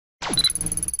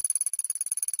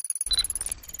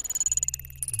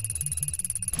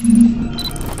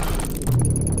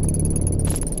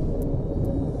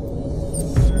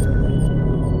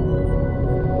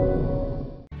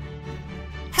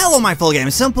Hello my fellow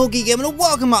gamers, Simple Geek Gamer, and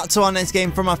welcome back to our next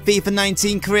game from our FIFA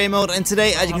 19 career mode. And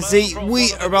today, as you can see,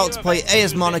 we are about to play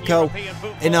AS Monaco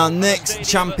in our next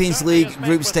Champions League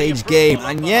group stage game.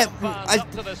 And yep,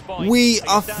 we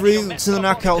are through to the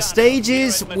knockout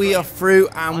stages. We are through,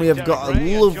 and we have got a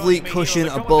lovely cushion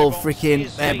above freaking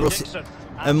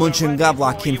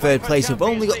Mönchengladbach in third place. We've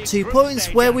only got 2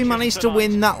 points, where we managed to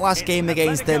win that last game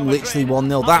against them literally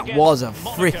 1-0. That was a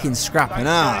freaking scrap and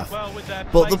a half.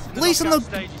 But at least on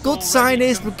the good side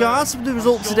is, regardless of the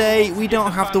result today, we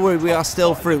don't have to worry, we are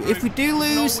still through. If we do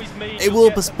lose, it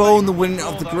will postpone the winning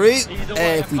of the group.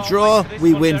 If we draw,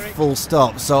 we win full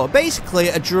stop. So basically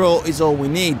a draw is all we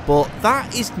need, but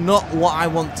that is not what I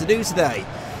want to do today.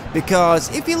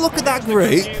 Because if you look at that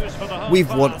group, we've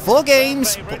won 4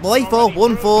 games, played 4,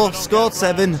 won 4, scored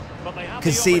 7,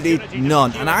 conceded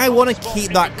none. And I want to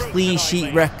keep that clean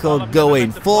sheet record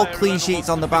going. 4 clean sheets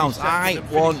on the bounce. I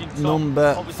want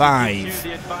number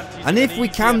 5. And if we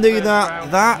can do that,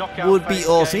 that would be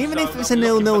awesome. Even if it's a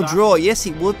 0-0 draw, yes,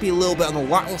 it would be a little bit on the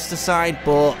lackluster side,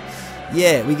 but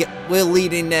yeah, we're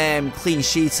leading clean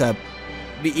sheets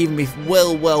even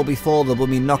well before the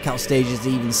blooming knockout stages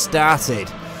even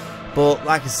started. But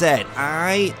like I said,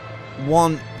 I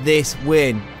want this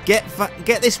win. Get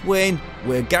this win.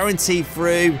 We're guaranteed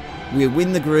through. We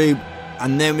win the group,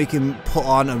 and then we can put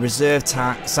on a reserve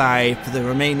side for the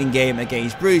remaining game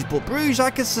against Bruges. But Bruges,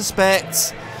 I can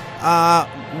suspect, are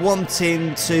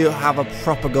wanting to have a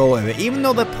proper go of it. Even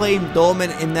though they're playing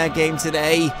dormant in their game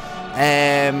today,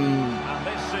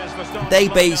 they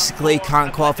basically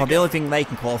can't qualify. The only thing they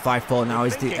can qualify for now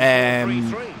is the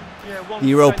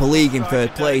Europa League in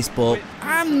third place, but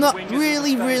I'm not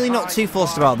really not too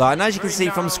fussed about that. And as you can see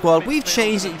from the squad, we've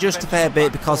changed it just a fair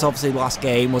bit, because obviously the last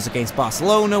game was against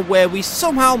Barcelona, where we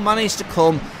somehow managed to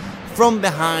come from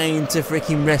behind to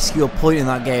freaking rescue a point in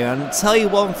that game. And I'll tell you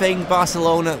one thing,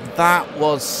 Barcelona, that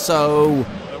was so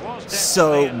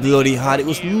bloody hard. It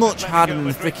was much harder than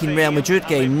the freaking Real Madrid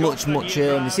game, much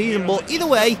earlier in the season. But either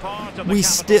way, we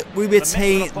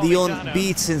retain the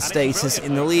unbeaten status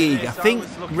in the league. I think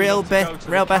Real Betis,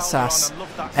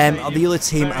 the other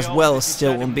team as well, is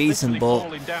still unbeaten, but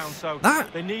that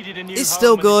is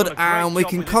still good, and we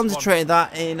can concentrate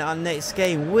that in our next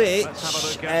game, which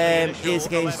is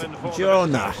against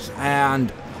Girona.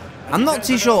 And I'm not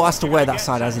too sure as to where that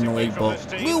side is in the league, but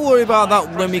we'll worry about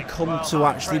that when we come to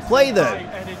actually play them.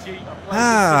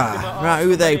 Right,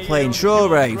 who are they playing?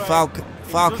 Traore,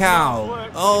 Falcao.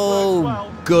 Oh,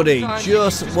 goody,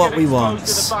 just what we want.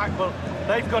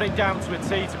 They've got it down to a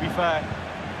T, to be fair.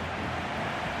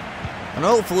 And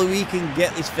hopefully we can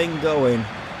get this thing going.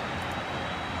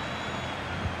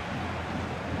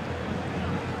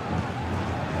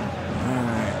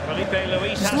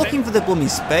 Just looking for the blooming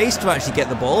space to actually get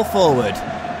the ball forward.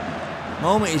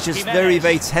 Moment is just very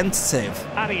tentative.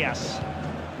 Arias.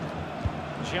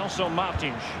 Gelson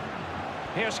Martins.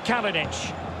 Here's Kalinic.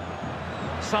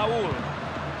 Saul.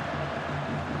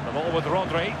 The ball with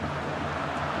Rodri.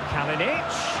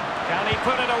 Kalinic. Can he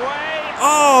put it away?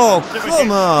 Oh,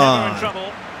 come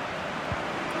on.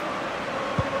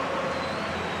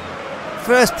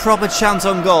 First proper chance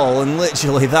on goal, and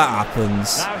literally that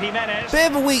happens. Bit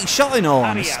of a weak shot in all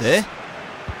honesty.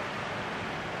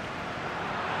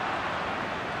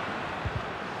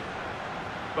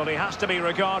 Well, he has to be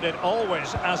regarded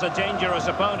always as a dangerous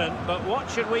opponent, but what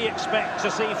should we expect to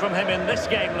see from him in this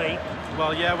game, Lee?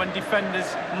 Well, yeah, when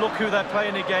defenders look who they're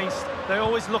playing against, they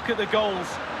always look at the goals.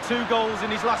 2 goals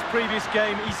in his last previous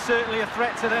game. He's certainly a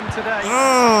threat to them today.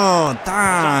 Oh,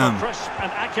 damn. Crisp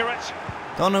and accurate.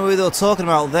 Don't know who they were talking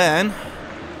about then.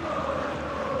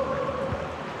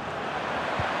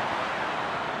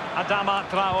 Adama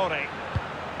Traore.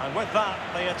 And with that,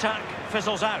 the attack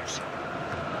fizzles out.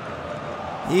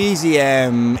 Easy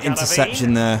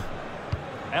interception there.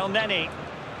 El Neni.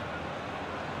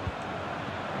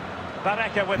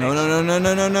 Baraka with it. No. El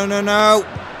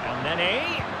Neni.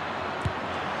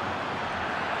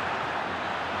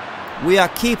 We are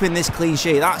keeping this clean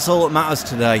sheet. That's all that matters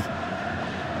today.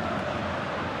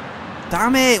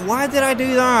 Damn it, why did I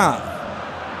do that?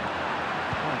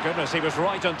 Oh goodness, he was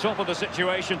right on top of the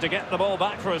situation to get the ball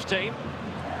back for his team.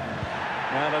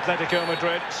 And Atlético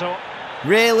Madrid, so...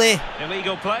 Really?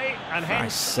 Illegal play, and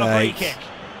hence a free kick.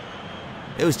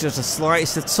 It was just the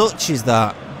slightest of touches,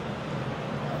 that.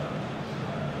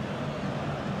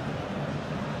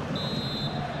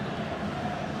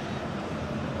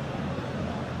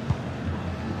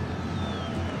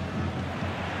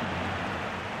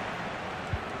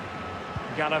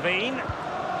 Galavine.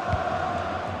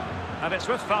 And it's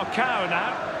with Falcao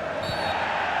now.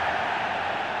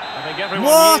 I think everyone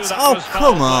What? knew that Oh, was foul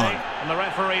come play, on. and the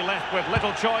referee left with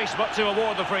little choice but to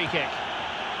award the free kick.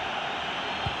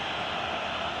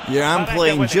 Yeah, I'm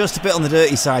playing just a bit on the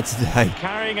dirty side today.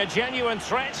 Carrying a genuine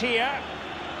threat here.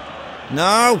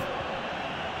 No.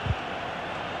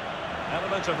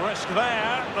 Element of risk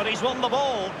there, but he's won the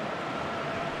ball.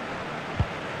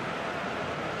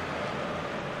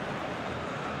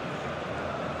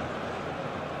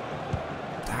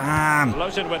 Damn.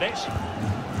 Floated with it.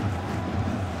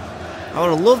 I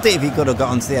would have loved it if he could have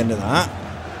gotten to the end of that.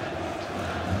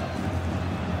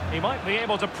 He might be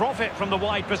able to profit from the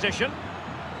wide position.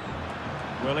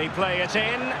 Will he play it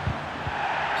in?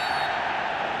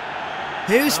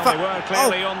 Who's Well, they were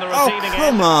clearly on the receiving end.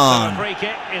 Come on. So a free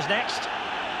kick is next.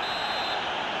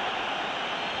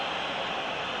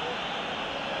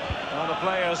 Well, the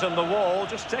players on the wall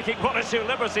just taking one or two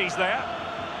liberties there.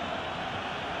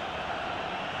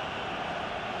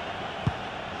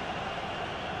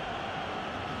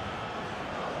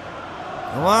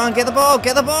 Come on, get the ball,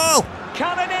 get the ball!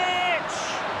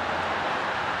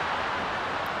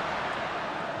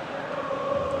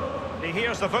 He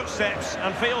hears the footsteps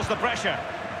and feels the pressure.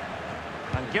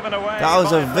 And given away. That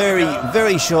was a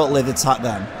very short-lived attack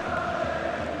then.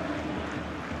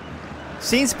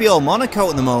 Seems to be all Monaco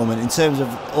at the moment in terms of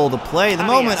all the play. At the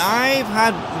moment, I've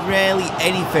had rarely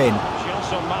anything.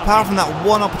 Apart from that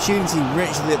one opportunity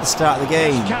literally at the start of the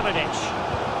game.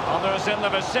 Others in the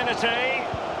vicinity.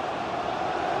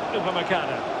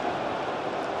 Upamecano.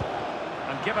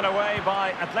 And given away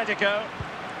by Atletico.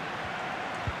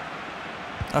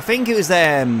 I think it was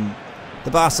the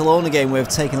Barcelona game where we've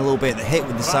taken a little bit of the hit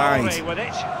with the side. With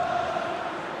it.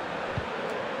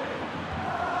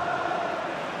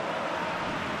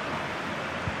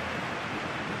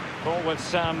 Forward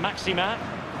Sam Maxima.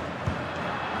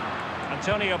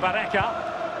 Antonio Barreca.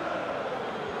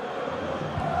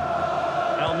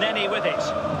 El Neni with it.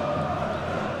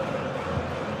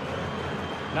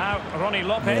 Now Ronnie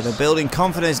Lopez. Yeah, they're building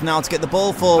confidence now to get the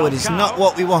ball forward. It's not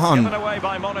what we want. Given away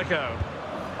by Monaco.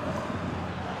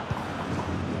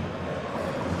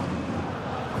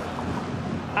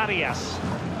 Arias.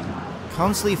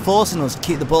 Constantly forcing us to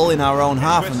keep the ball in our own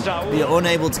half and we are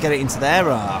unable to get it into their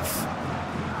half.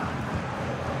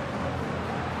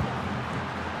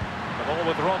 The ball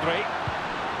with Rodri.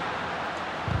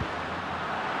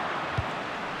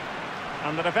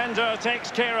 And the defender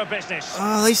takes care of business.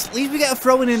 Oh, at least we get a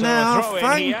throw in now.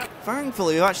 Here.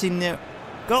 Thankfully, we've actually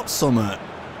got some.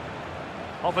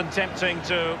 Often tempting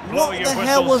to blow What your the whistle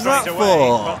hell was straight that away,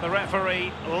 for? but the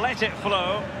referee let it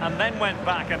flow and then went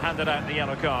back and handed out the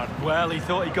yellow card. Well, he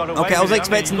thought he got away. Okay, I was with it.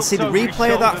 expecting to see the He looked over replay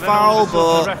his of that shoulder, then all foul, of a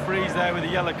sudden but the referee's there with a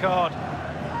yellow card.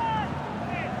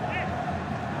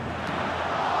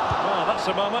 Well, that's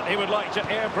a moment he would like to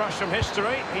airbrush from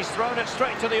history. He's thrown it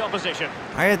straight to the opposition.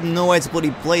 I had nowhere to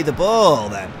bloody play the ball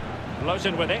then.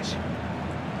 Lowton with it.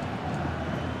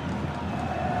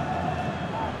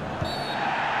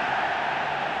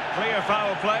 Clear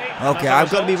foul play. Okay,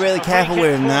 I've got to be really careful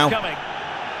with him now.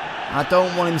 I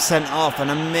don't want him sent off,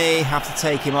 and I may have to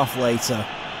take him off later.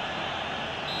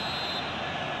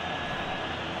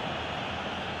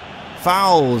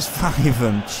 Fouls, 5 of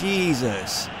them.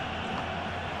 Jesus.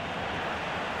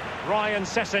 Ryan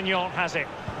Sessegnon has it.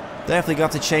 Definitely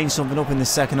got to change something up in the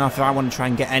second half if I want to try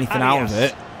and get anything out of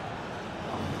it.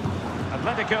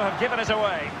 Atletico have given it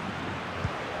away.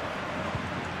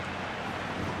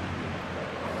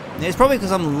 It's probably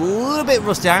because I'm a little bit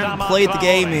rusty. I haven't played the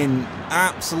game in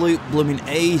absolute blooming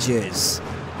ages.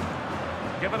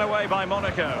 Given away by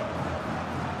Monaco.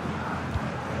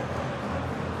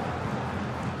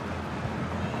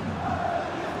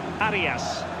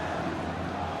 Arias.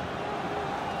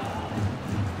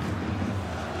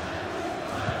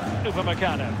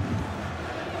 Upamecano.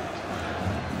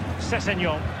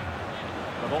 Sessegnon.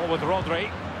 The ball with Rodri.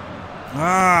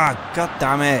 Ah, god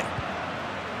damn it.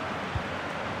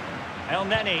 El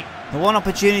Neni. The one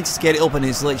opportunity to get it up and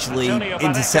it's literally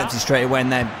intercepted straight away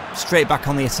and then straight back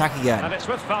on the attack again. And it's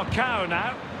with Falcao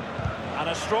now. And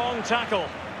a strong tackle.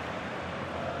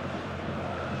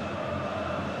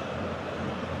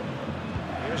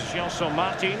 Here's Gelson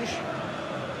Martins.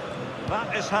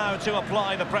 That is how to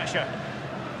apply the pressure.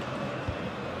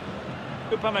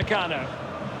 Upamecano.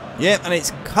 Yep, and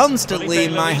it's constantly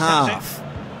in my half.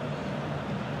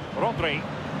 Rodri.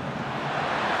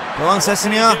 Go on,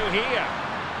 Sessegnon.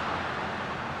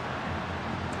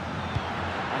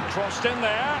 And crossed in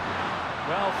there.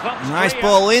 Well, thumped Nice clear.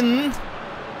 ball in.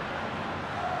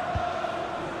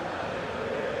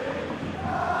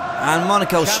 And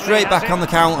Monaco straight back on the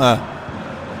counter.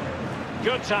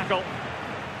 Good tackle.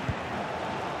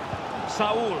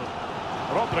 Saul.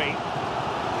 Rodri.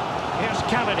 Here's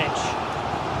Kalinic.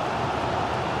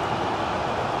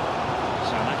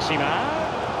 Saint-Maximin.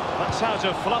 That's how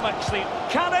to flummox the...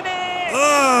 Kalinic!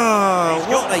 Oh, He's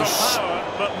what got a some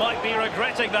power, but might be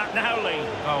regretting that now, Lee.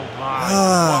 Oh, my.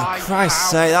 Oh,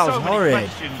 Christ's sake, that was So many horrid.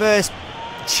 questions. First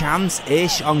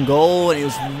chance-ish on goal, and it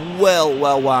was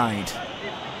well wide.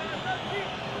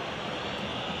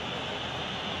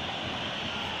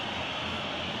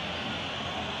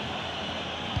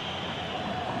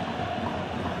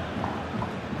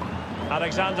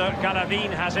 Alexander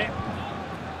Galavin has it.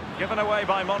 Given away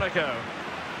by Monaco.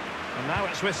 And now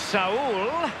it's with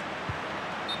Saul.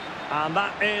 And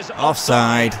that is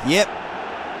Offside. Yep.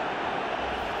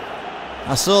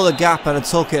 I saw the gap and I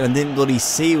took it and didn't bloody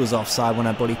see it was offside when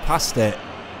I bloody passed it.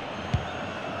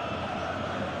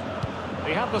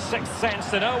 He had the sixth sense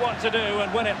to know what to do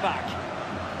and win it back.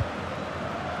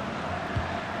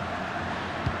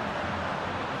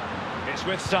 It's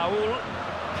with Saul.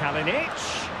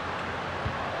 Kalinic.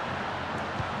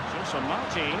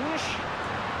 Martins.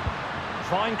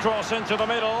 Fine cross into the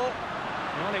middle.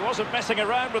 Well, he wasn't messing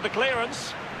around with the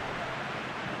clearance.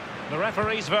 The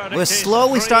referee's verdict. We're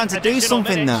slowly starting to do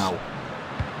something minutes. now.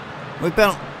 We've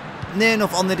been near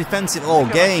enough on the defensive all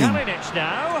game.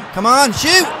 Now. Come on,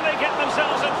 shoot! And they get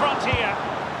themselves in front here.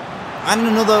 And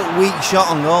another weak shot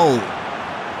on goal.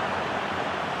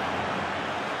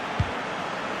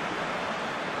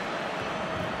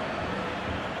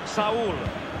 Saul.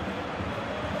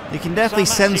 You can definitely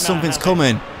sense something's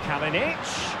coming. Kalinic.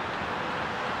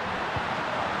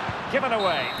 Given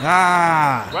away.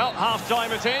 Ah. Well,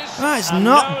 half-time it is. Ah, it's And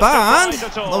not no bad.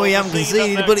 surprise at all Although we to haven't see that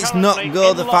conceded, they're but it's not currently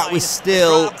good the in fact we line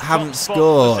still for haven't top spot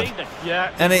scored. this evening.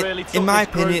 Yeah, And really in my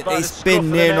opinion, it's been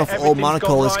near enough all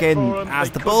Monaco this game.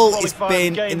 As the ball has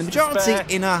been in the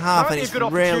majority in our half, and it's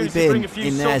rarely been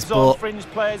in theirs. But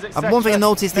one thing I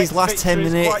noticed these last 10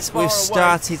 minutes, we've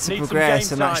started to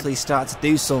progress and actually start to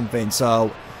do something.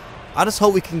 So I just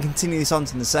hope we can continue this on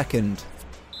to the second.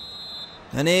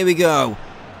 And here we go.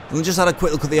 We just had a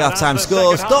quick look at the half-time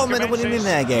scores. Dortmund are winning in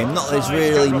their game. Not that it's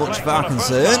really much of our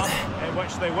concern. In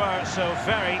which they were so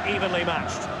very evenly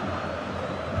matched.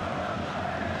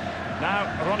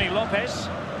 Now Ronnie Lopez,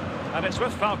 and it's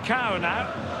with Falcao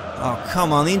now. Oh,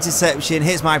 come on. The interception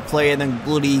hits my player and then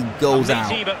bloody goes out.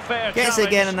 Gets it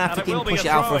again and I can push it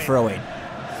out for a throw-in.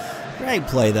 Great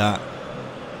play, that.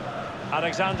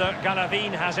 Alexander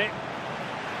Galavin has it.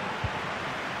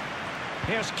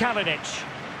 Here's Kalinic.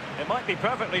 It might be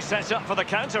perfectly set up for the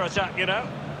counter-attack, you know.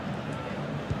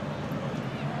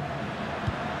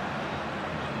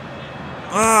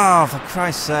 Oh, for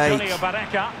Christ's sake.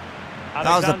 That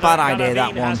was a bad idea,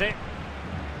 that one.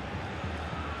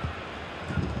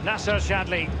 Nasser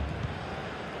Chadli.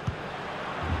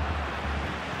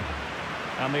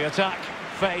 And the attack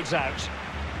fades out.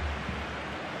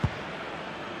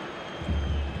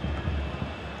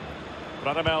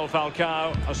 Radamel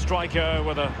Falcao, a striker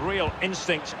with a real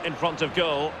instinct in front of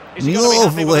goal. Is he going to be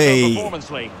happy with his performance,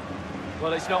 Lee?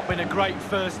 Well, it's not been a great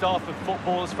first half of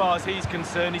football as far as he's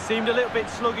concerned. He seemed a little bit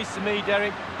sluggish to me,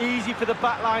 Derek. Easy for the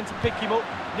back line to pick him up.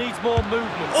 Needs more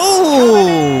movement.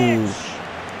 Oh!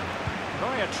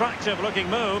 Very attractive looking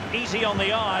move. Easy on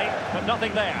the eye, but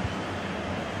nothing there.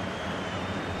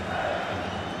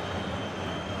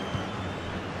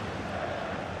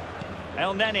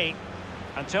 El Neni.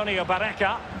 Antonio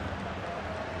Barreca.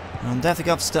 I'm definitely going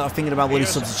to have to start thinking about bloody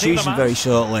substitution very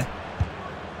shortly.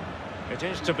 It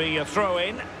is to be a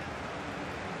throw-in.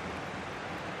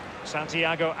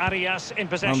 Santiago Arias in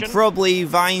possession. I'm probably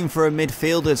vying for a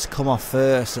midfielder to come off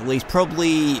first, at least.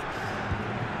 Probably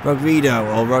Rodrigo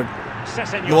or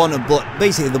the one who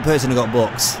basically the person who got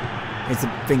booked is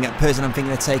the person I'm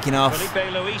thinking of taking off.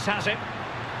 Felipe Luis has it.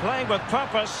 Playing with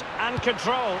purpose and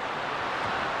control.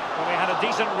 Well, we had a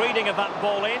decent reading of that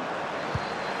ball in.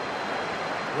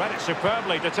 Read it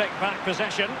superbly to take back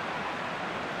possession.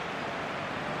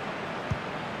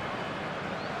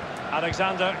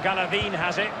 Alexander Galavin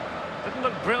has it. Didn't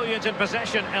look brilliant in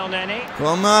possession, El Neni. Come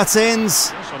on,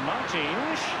 Martins.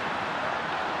 Martins.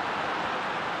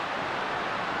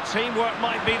 Teamwork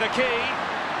might be the key.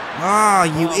 Ah,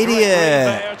 you idiot.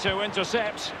 There to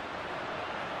intercept.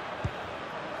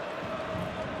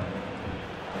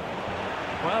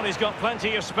 Well, he's got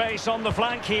plenty of space on the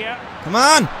flank here. Come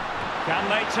on. Can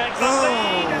they take the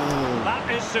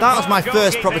lead? That was my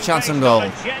first proper chance on goal.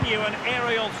 A genuine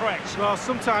aerial threat. Well,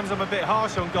 sometimes I'm a bit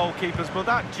harsh on goalkeepers, but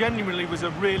that genuinely was a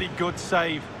really good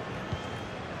save.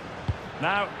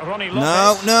 Now, Ronnie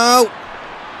Lopez. No.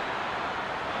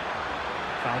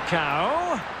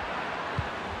 Falcao.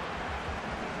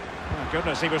 Oh,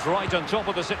 goodness, he was right on top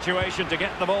of the situation to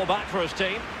get the ball back for his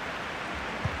team.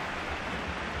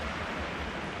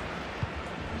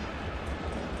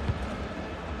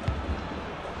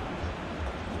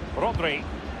 Rodri.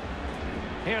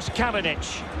 Here's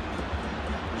Kalinic.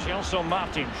 Gelson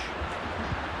Martins.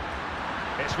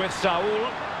 It's with Saul.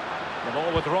 The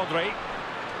ball with Rodri.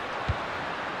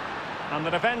 And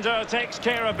the defender takes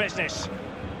care of business.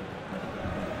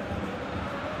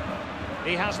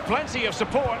 He has plenty of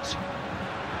support.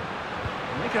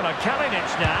 Nikola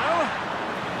Kalinic now.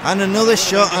 And another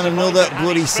shot and another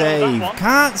bloody save.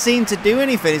 Can't seem to do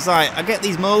anything. It's like, I get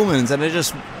these moments and I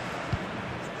just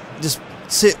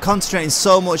sit concentrating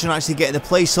so much on actually getting the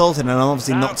play sorted, and I'm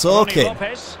obviously not talking.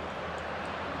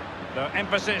 The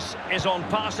emphasis is on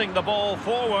passing the ball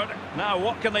forward. Now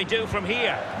what can they do from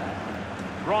here?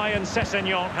 Ryan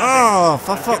Sessegnon. Oh,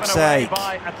 for fuck's sake.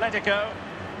 By Atletico.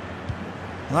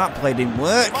 That play didn't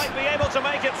work. They might be able to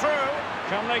make it through.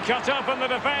 Can they cut up in the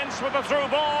defence with a through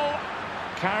ball?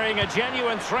 Carrying a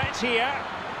genuine threat here.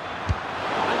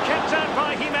 And kept out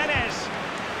by Jimenez.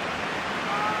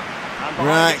 And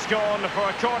behind it's gone for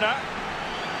a corner.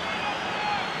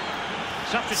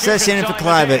 Sessegnon in for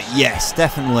Clivert. Yes,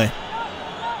 definitely.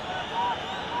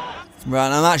 Right,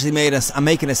 and I'm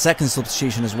making a second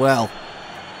substitution as well.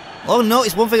 Oh,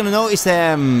 notice one thing I noticed.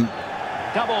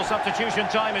 Double substitution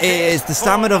time is the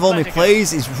stamina of all my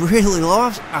plays is really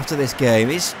low after this game.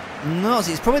 It's nuts.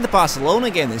 It's probably the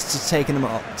Barcelona game that's just taking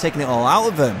it all out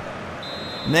of them.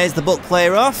 And there's the book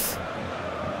player off.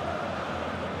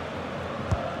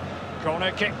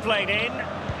 Corner kick played in.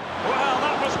 Well,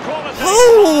 that was quality.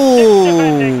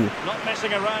 Oh! Not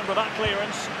messing around with that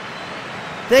clearance.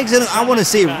 I want to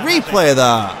see a replay of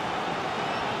that.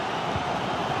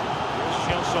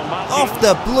 Off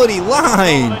the bloody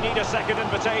line. They need a second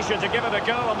invitation to give it a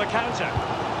go on the counter.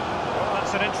 Well,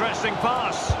 that's an interesting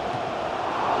pass.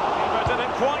 He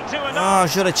didn't quite do enough. Oh,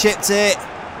 should have chipped it.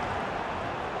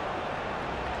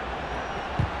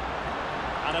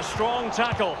 And a strong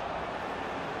tackle.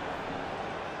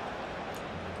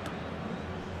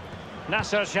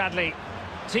 Nasser Chadli.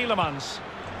 Tielemans.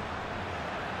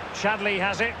 Chadli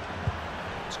has it.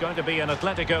 It's going to be an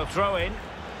Atletico throw-in.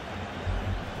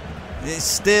 It's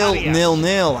still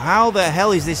 0-0. How the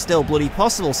hell is this still bloody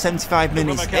possible? 75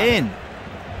 minutes in.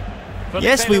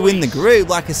 Yes, we win the group,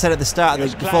 like I said at the start,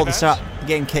 before the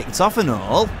game kicked off and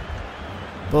all.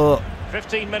 But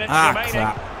 15 minutes remaining.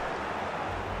 Crap.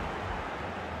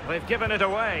 They've given it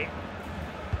away.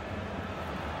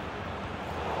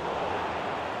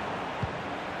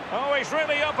 Oh, he's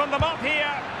really opened them up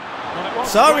here. Well, it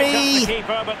wasn't sorry. The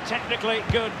keeper, but technically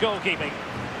good goalkeeping.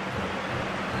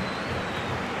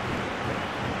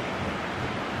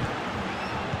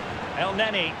 El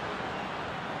Neni.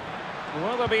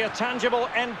 Will there be a tangible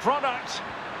end product?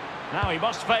 Now he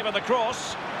must favour the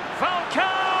cross. Falcao!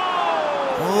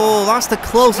 Oh, that's the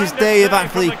closest day of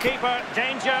actually.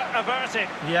 Danger averted.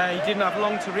 Yeah, he didn't have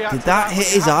long to react. Did that hit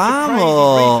his arm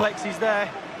or? Reflexes there.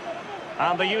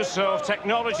 And the use of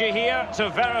technology here to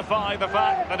verify the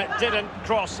fact that it didn't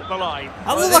cross the line.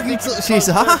 I look like he touched his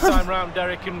arm. Time round,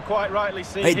 Derek, and quite rightly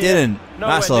see it didn't.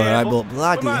 That's all right, but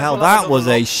bloody hell, that was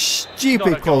a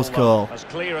stupid close call. As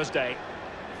clear as day.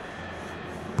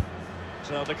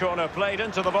 So the corner played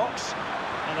into the box,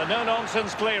 and a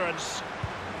no-nonsense clearance.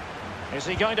 Is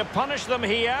he going to punish them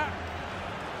here?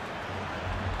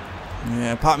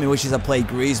 Yeah, part of me wishes I played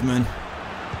Griezmann.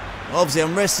 Obviously,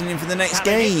 I'm resting him for the next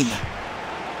game.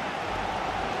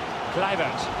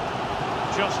 Kluivert.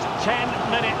 Just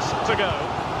 10 minutes to go.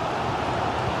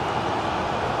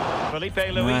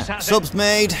 Felipe Luis has Subs it.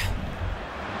 made.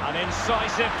 An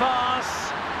incisive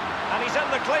pass. And he's in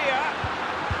the clear.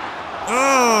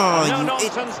 Oh,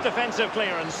 no-nonsense defensive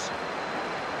clearance.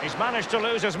 He's managed to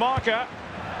lose his marker.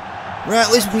 Right,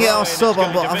 at least we can get our sub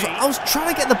on, but I was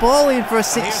trying to get the ball in for a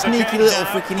sneaky little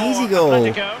freaking easy goal.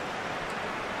 Atletico.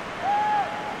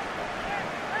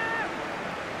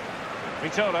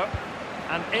 Vitolo,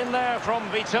 and in there from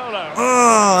Vitolo.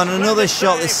 Oh, and another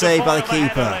shot that's saved by the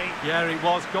keeper. Yeah, it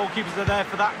was. Goalkeepers are there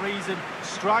for that reason.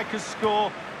 Strikers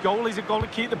score. Goalies have got to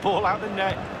keep the ball out of the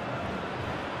net.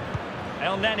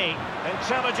 El Neni,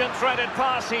 intelligent threaded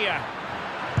pass here.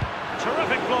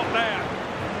 Terrific block there.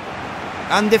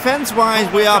 And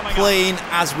defence-wise, we are playing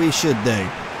as we should do,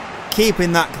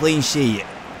 keeping that clean sheet.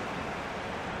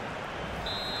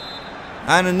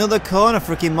 And another corner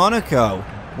for freaking Monaco.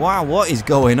 Wow, what is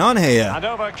going on here? And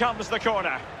over comes the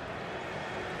corner.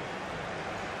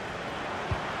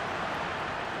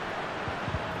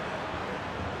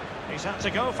 He's had to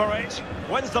go for it.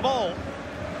 Wins the ball.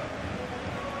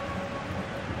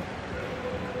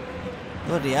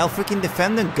 Bloody hell, freaking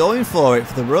defender going for it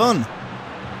for the run.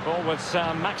 Ball with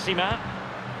Maxima.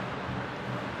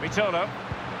 Vitolo.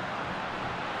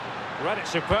 Read it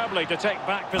superbly to take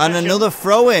back possession. And another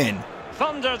throw-in.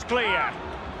 Thundered clear.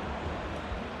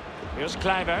 Here's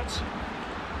Kluivert.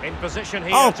 In position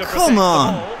here Oh, to come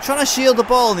on. the ball. Trying to shield the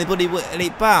ball and anybody winning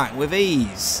it back with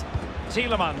ease.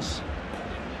 Tielemans.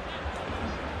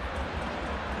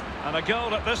 And a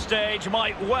goal at this stage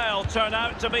might well turn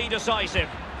out to be decisive.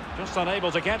 Just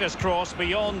unable to get his cross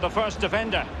beyond the first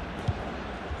defender.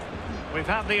 We've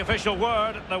had the official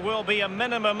word. There will be a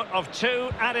minimum of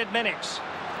 2 added minutes.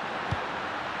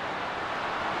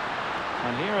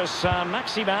 And here is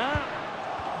Maximin.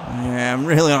 Yeah, I'm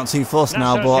really not too fussed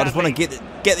now, but I just want to get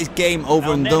this game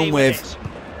over and done with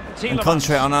and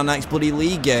concentrate on our next bloody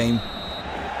league game.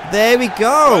 There we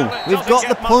go. We've got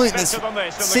the point that's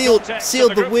sealed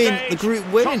the win, the group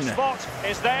win. Yeah,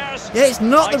 it's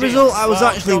not the result I was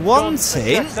actually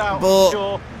wanting,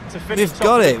 but we've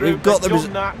got it. We've got the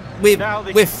result.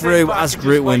 We're through as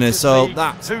group winners, so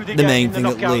that's the main thing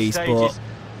at least. But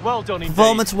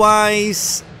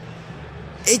performance-wise,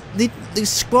 the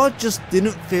squad just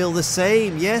didn't feel the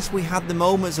same. Yes, we had the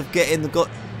moments of getting the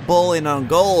ball in on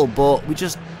goal, but we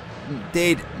just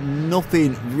did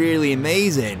nothing really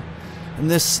amazing. And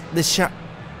this I'm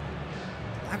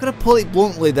gonna put it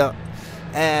bluntly that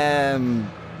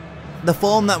the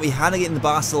form that we had in the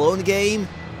Barcelona game,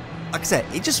 like I said,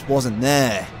 it just wasn't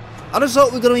there. I just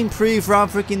hope we're going to improve for our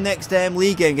freaking next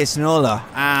league game against Nola,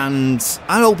 and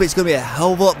I hope it's going to be a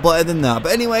hell of a lot better than that.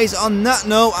 But anyways, on that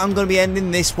note, I'm going to be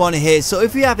ending this one here. So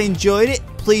if you have enjoyed it,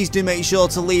 please do make sure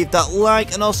to leave that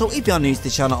like, and also if you're new to the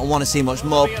channel and want to see much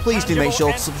more, please do make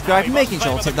sure to subscribe, making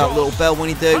sure to hit that little bell when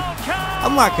you do.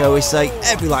 And like I always say,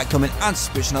 every like, comment and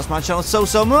subscription helps my channel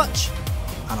so much,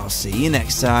 and I'll see you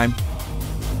next time.